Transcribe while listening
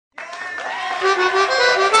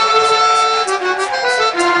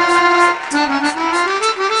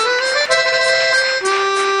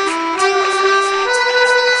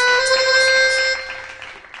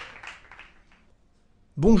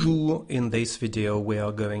Bonjour, in this video we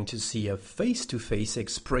are going to see a face-to-face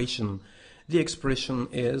expression. The expression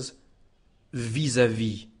is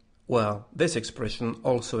vis-a-vis. Well, this expression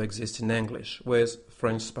also exists in English with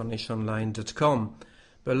FrenchSpanishOnline.com,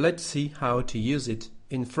 but let's see how to use it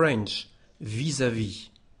in French, vis-a-vis.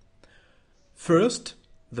 First,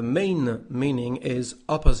 the main meaning is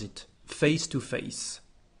opposite, face-to-face.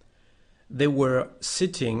 They were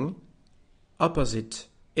sitting opposite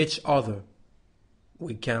each other.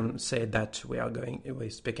 We can say that we're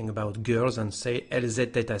speaking about girls and say elles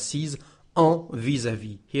étaient assises en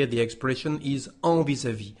vis-à-vis. Here the expression is en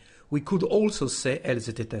vis-à-vis. We could also say elles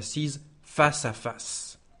étaient assises face à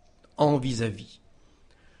face, en vis-à-vis.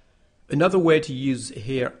 Another way to use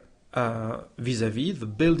here vis-à-vis, the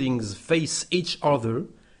buildings face each other,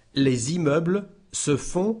 les immeubles se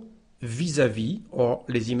font vis-à-vis, or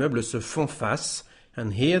les immeubles se font face,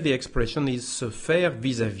 and here the expression is se faire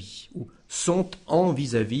vis-à-vis, ou sont en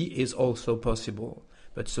vis-à-vis is also possible,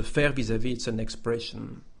 but se faire vis-à-vis it's an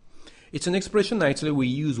expression. It's an expression actually we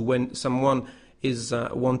use when someone is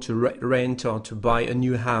want to rent or to buy a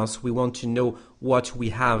new house. We want to know what we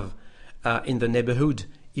have in the neighborhood.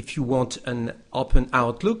 If you want an open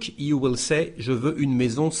outlook, you will say je veux une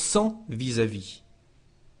maison sans vis-à-vis.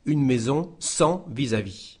 Une maison sans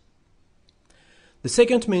vis-à-vis. The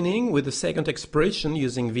second meaning with the second expression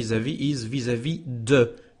using vis-à-vis is vis-à-vis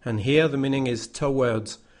de. And here the meaning is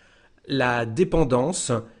towards. La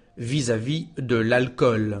dépendance vis-à-vis de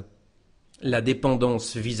l'alcool. La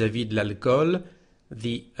dépendance vis-à-vis de l'alcool,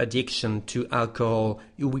 the addiction to alcohol.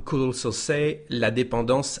 We could also say la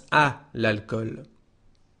dépendance à l'alcool.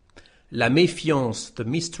 La méfiance, the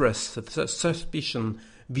mistrust, the suspicion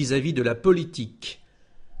vis-à-vis de la politique.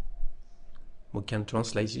 We can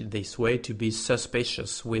translate it this way, to be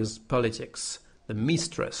suspicious with politics. The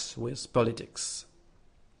mistrust with politics.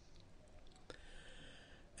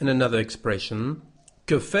 And another expression,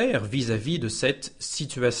 que faire vis-à-vis de cette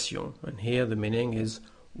situation? And here the meaning is,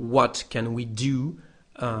 what can we do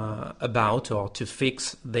about or to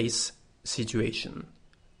fix this situation?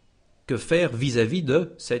 Que faire vis-à-vis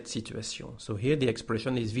de cette situation? So here the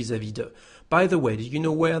expression is vis-à-vis de. By the way, do you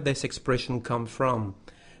know where this expression comes from?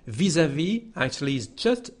 Vis-à-vis actually is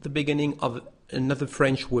just the beginning of another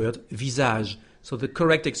French word, visage. So the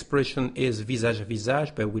correct expression is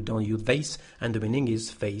visage-visage, but we don't use this, and the meaning is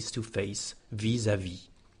face-to-face, vis-à-vis.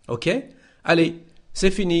 Ok? Allez, c'est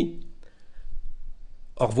fini.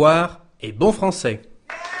 Au revoir et bon français.